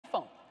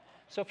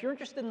So if you're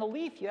interested in the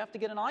Leaf, you have to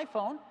get an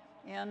iPhone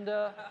and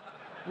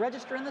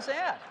register in this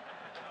ad.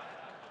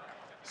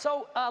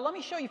 So let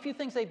me show you a few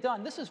things they've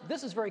done. This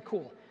is very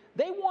cool.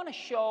 They want to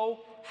show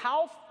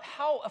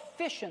how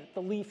efficient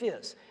the Leaf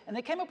is. And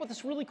they came up with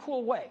this really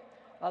cool way.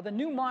 The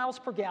new miles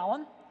per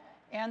gallon.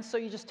 And so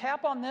you just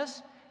tap on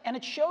this, and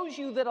it shows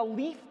you that a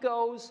Leaf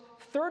goes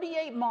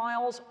 38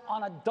 miles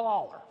on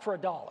for a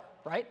dollar,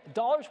 right? A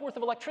dollar's worth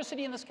of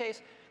electricity in this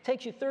case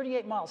takes you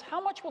 38 miles. How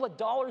much will a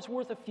dollar's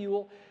worth of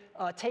fuel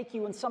take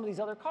you in some of these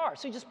other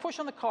cars? So you just push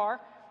on the car,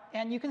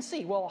 and you can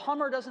see, well, a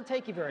Hummer doesn't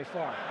take you very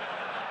far.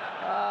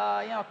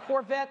 A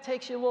Corvette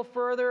takes you a little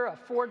further, a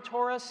Ford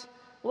Taurus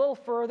a little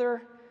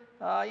further,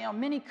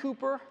 Mini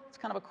Cooper, it's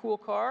kind of a cool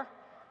car.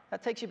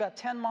 That takes you about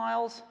 10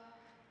 miles.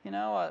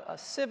 A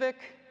Civic,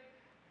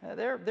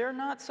 they're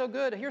not so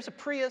good. Here's a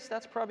Prius,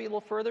 that's probably a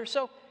little further.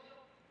 So,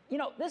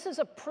 this is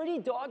a pretty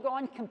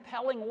doggone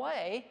compelling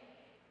way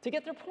to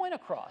get their point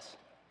across.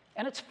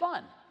 And it's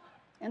fun.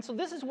 And so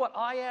this is what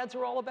iAds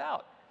are all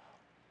about.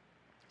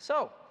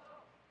 So,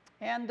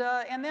 and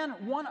then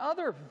one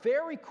other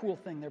very cool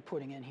thing they're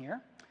putting in here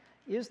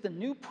is the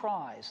new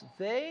prize.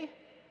 They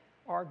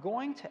are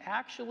going to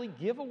actually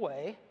give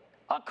away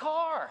a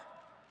car.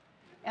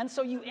 And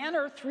so you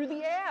enter through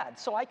the ad.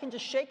 So I can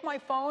just shake my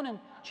phone and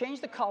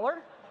change the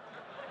color.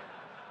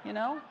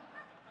 Well,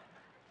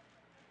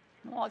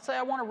 let's say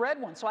I want a red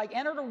one. So I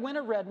enter to win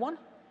a red one.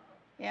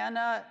 And,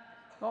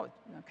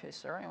 okay,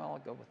 sorry. Well, I'll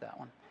go with that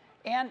one.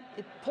 And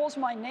it pulls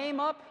my name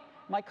up,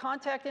 my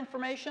contact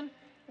information,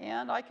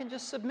 and I can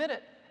just submit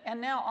it.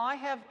 And now I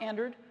have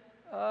entered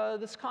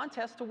this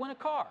contest to win a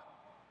car.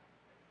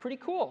 Pretty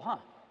cool, huh?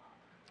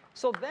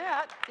 So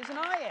that is an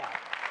iAd.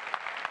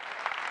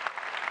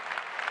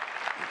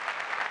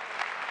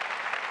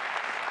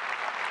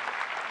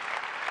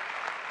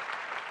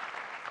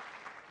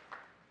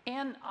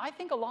 And I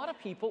think a lot of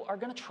people are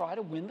going to try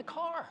to win the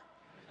car.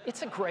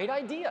 It's a great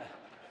idea.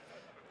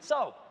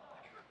 So,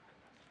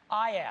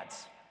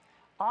 iAds.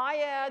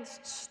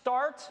 iAds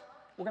start,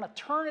 we're going to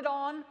turn it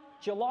on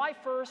July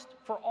 1st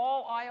for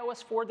all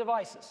iOS 4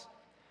 devices.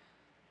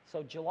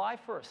 So July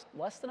 1st,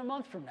 less than a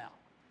month from now.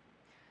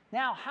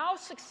 Now, how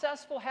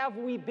successful have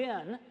we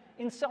been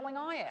in selling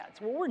iAds?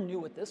 Well, we're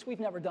new at this. We've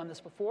never done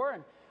this before,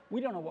 and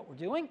we don't know what we're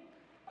doing.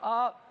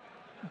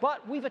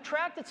 But we've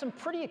attracted some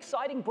pretty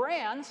exciting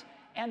brands,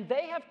 and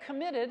they have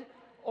committed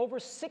over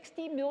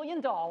 $60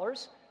 million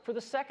for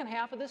the second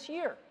half of this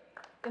year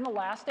in the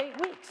last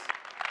 8 weeks.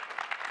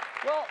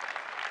 Well,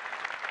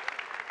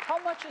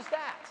 how much is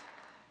that?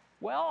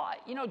 Well,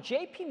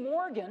 JP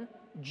Morgan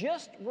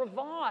just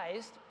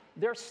revised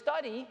their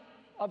study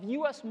of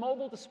US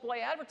mobile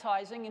display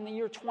advertising in the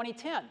year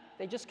 2010.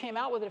 They just came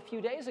out with it a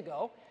few days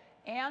ago,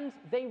 and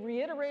they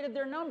reiterated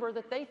their number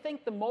that they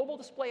think the mobile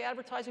display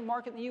advertising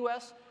market in the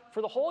US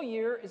for the whole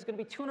year is going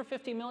to be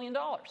 $250 million.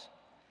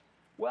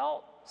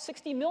 Well,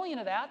 60 million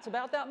of that's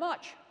about that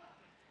much.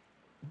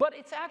 But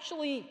it's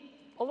actually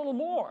a little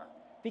more,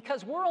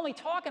 because we're only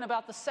talking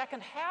about the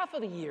second half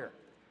of the year.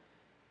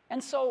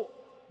 And so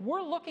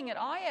we're looking at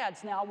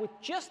iAds now with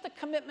just the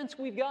commitments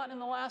we've gotten in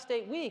the last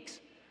 8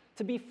 weeks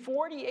to be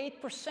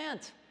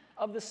 48%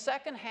 of the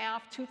second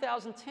half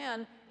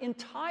 2010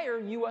 entire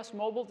US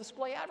mobile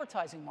display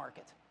advertising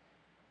market.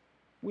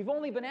 We've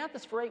only been at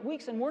this for 8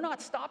 weeks, and we're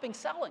not stopping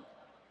selling.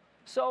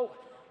 So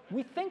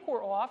we think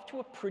we're off to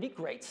a pretty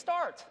great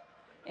start.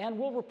 And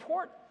we'll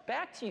report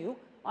back to you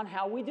on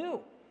how we do.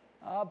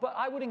 But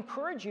I would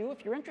encourage you,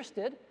 if you're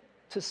interested,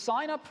 to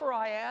sign up for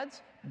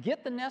iAds,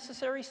 get the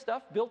necessary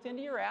stuff built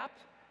into your app,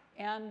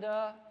 and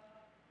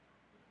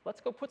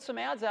let's go put some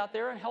ads out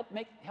there and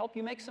help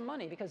you make some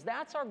money, because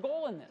that's our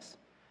goal in this,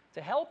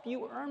 to help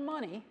you earn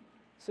money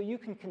so you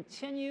can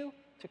continue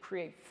to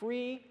create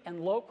free and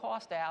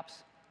low-cost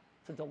apps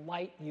to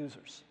delight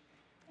users.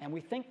 And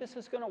we think this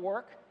is going to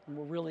work, and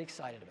we're really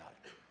excited about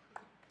it.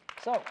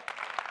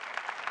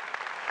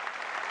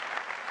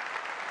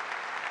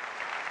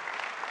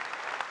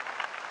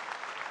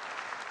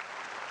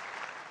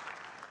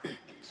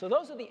 So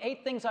those are the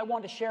 8 things I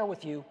wanted to share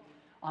with you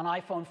on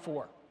iPhone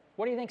 4.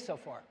 What do you think so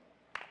far?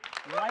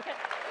 You like it?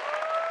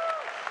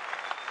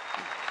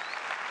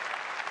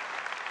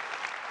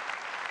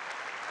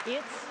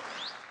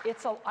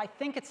 I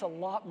think it's a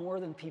lot more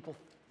than people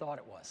thought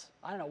it was.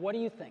 I don't know. What do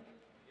you think?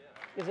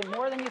 Is it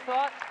more than you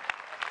thought?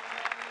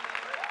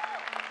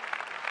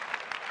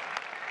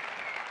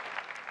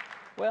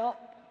 Well,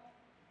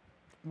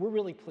 we're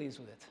really pleased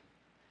with it.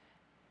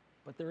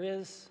 But there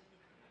is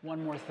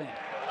one more thing.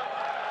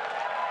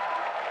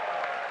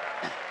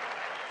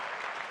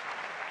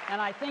 And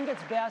I think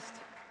it's best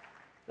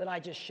that I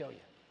just show you.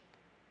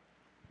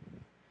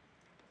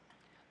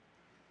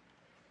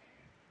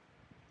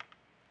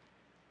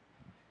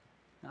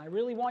 Now, I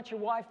really want your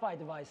Wi-Fi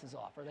devices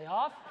off. Are they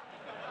off?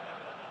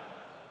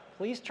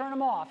 Please turn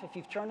them off if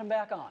you've turned them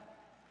back on.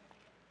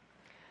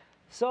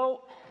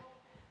 So,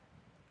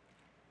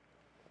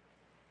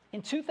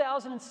 in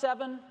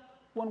 2007,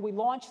 when we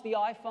launched the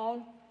iPhone,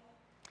 it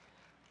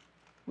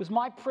was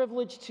my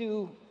privilege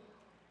to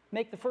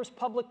make the first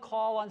public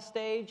call on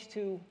stage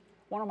to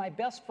one of my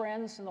best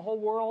friends in the whole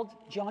world,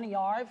 Johnny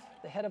Arve,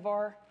 the head of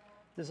our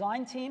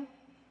design team.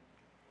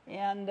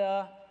 And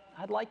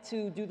I'd like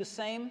to do the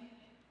same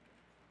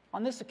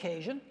on this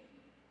occasion.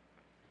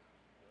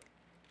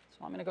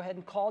 So I'm going to go ahead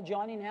and call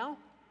Johnny now.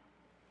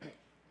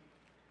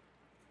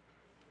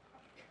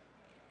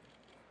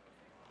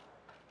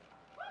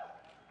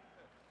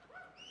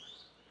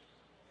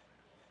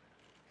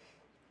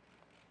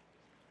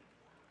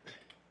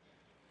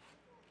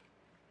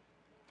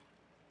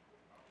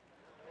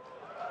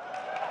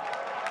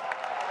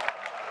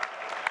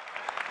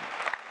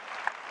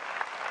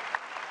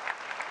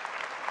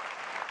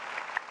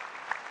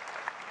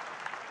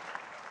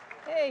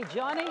 Hey,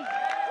 Johnny.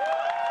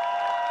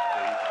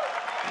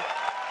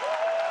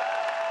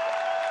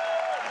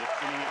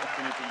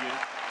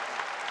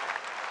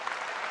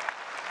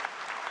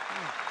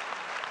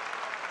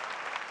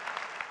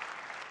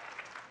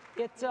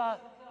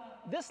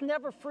 This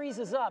never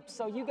freezes up,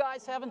 so you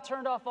guys haven't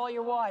turned off all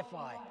your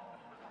Wi-Fi.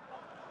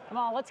 Come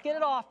on, let's get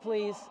it off,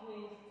 please.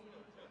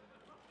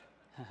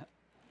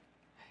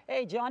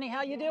 Hey, Johnny,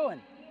 how you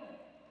doing?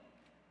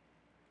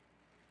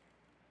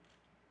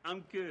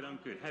 I'm good.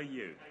 How are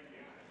you?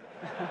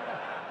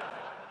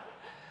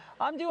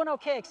 I'm doing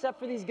okay, except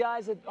for these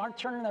guys that aren't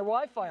turning their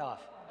Wi-Fi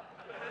off.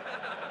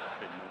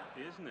 Bit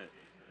naughty, isn't it?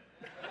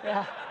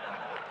 Yeah.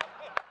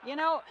 You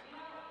know,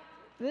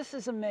 this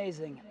is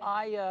amazing.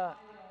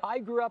 I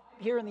grew up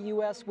here in the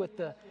U.S. with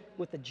the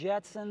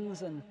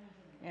Jetsons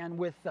and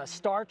with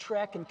Star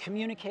Trek and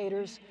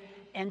communicators,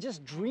 and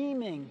just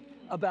dreaming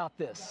about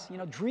this. You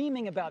know,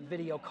 dreaming about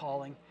video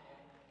calling,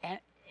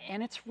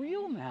 and it's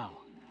real now.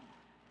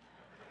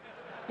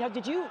 Now,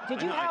 did you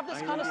have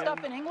this kind of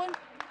stuff in England?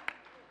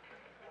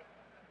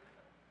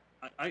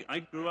 I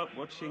grew up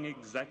watching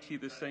exactly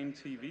the same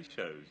TV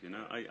shows. You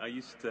know, I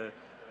used to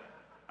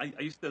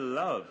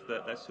love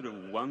that sort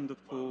of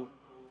wonderful,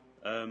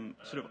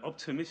 sort of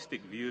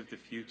optimistic view of the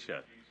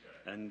future,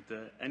 and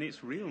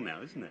it's real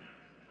now, isn't it?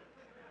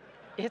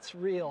 It's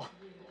real,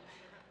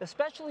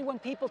 especially when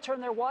people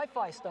turn their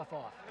Wi-Fi stuff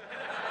off.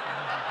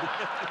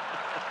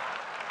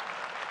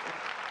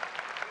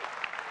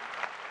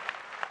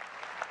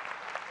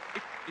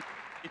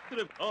 It's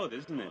sort of odd,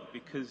 isn't it?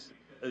 Because,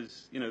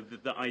 as you know,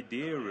 the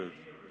idea of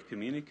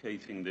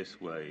communicating this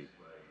way,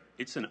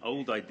 it's an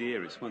old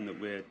idea. It's one that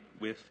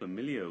we're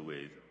familiar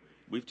with.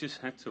 We've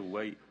just had to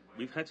wait.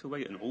 We've had to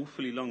wait an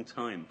awfully long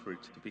time for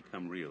it to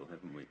become real,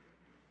 haven't we?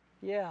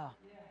 Yeah.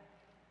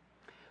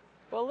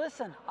 Well,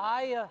 listen,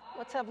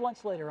 let's have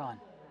lunch later on.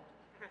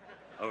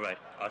 All right.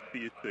 I'll see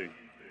you soon.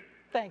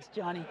 Thanks,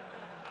 Johnny.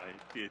 All right.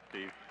 See you,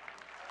 Steve.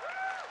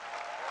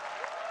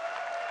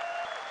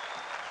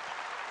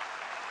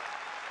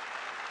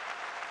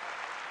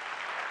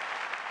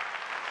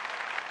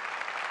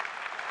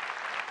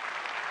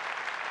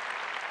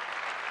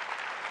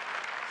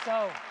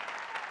 So,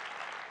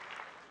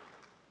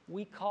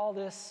 we call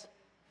this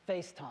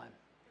FaceTime.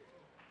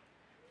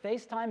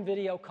 FaceTime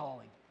video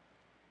calling.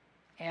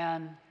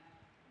 And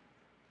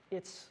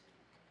it's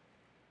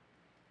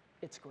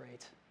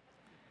great.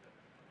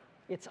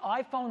 It's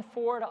iPhone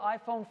 4 to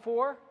iPhone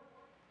 4.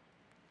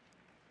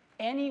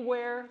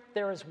 Anywhere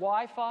there is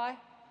Wi-Fi,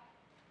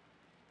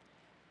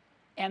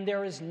 and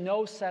there is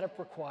no setup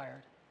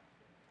required.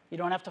 You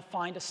don't have to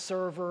find a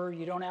server.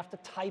 You don't have to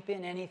type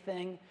in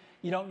anything.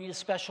 You don't need a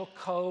special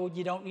code.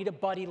 You don't need a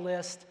buddy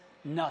list.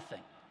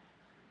 Nothing.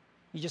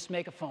 You just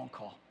make a phone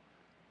call.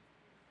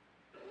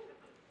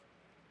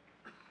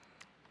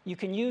 You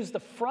can use the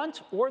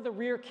front or the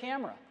rear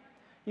camera.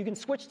 You can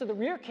switch to the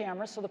rear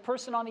camera so the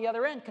person on the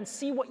other end can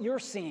see what you're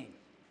seeing.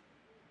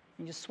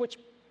 You just switch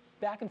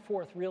back and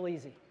forth real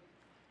easy.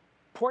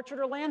 Portrait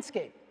or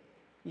landscape.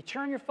 You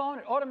turn your phone,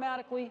 it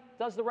automatically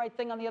does the right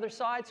thing on the other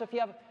side. So if you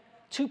have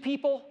two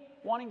people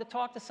wanting to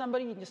talk to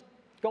somebody, you can just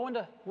go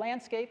into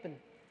landscape and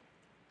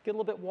get a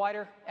little bit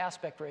wider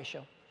aspect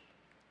ratio.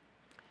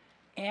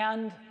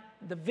 And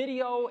the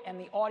video and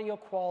the audio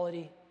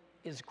quality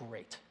is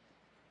great.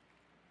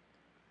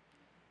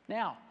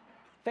 Now,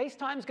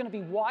 FaceTime is going to be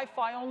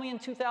Wi-Fi only in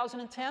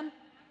 2010.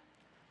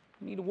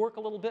 We need to work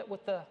a little bit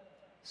with the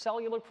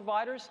cellular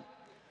providers.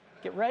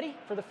 Get ready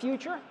for the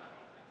future.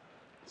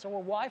 So we're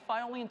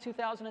Wi-Fi only in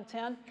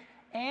 2010.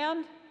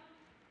 And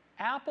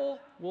Apple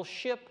will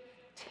ship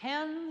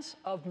tens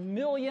of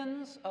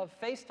millions of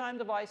FaceTime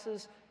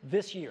devices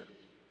this year.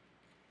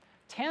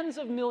 Tens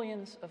of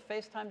millions of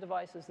FaceTime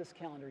devices this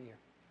calendar year.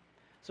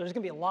 So there's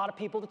going to be a lot of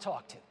people to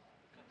talk to.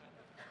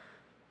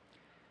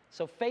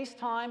 So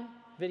FaceTime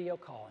video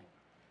calling.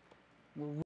 We're